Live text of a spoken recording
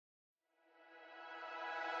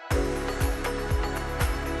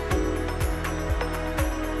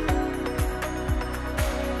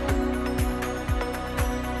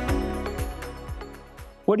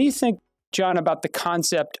What do you think, John, about the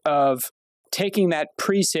concept of taking that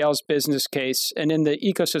pre-sales business case and in the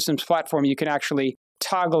ecosystems platform, you can actually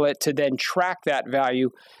toggle it to then track that value?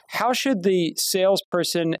 How should the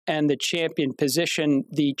salesperson and the champion position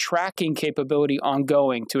the tracking capability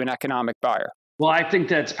ongoing to an economic buyer? Well, I think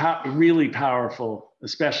that's really powerful,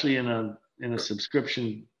 especially in a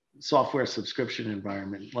software subscription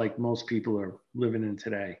environment like most people are living in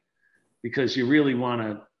today, because you really want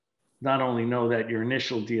to not only know that your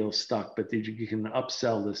initial deal stuck, but that you can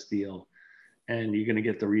upsell this deal and you're going to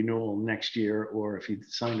get the renewal next year. Or if you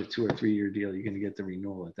signed a 2 or 3 year deal, you're going to get the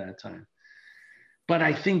renewal at that time. But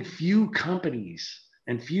I think few companies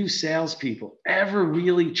and few salespeople ever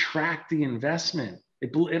really track the investment.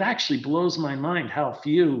 It actually blows my mind how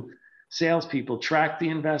few salespeople track the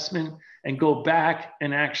investment and go back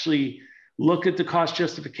and actually look at the cost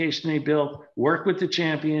justification they built, work with the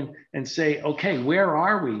champion and say, okay, where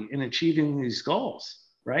are we in achieving these goals,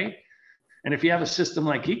 right? And if you have a system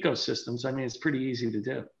like ecosystems, I mean, it's pretty easy to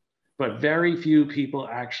do, but very few people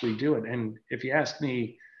actually do it. And if you ask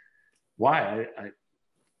me why,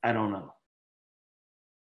 I don't know.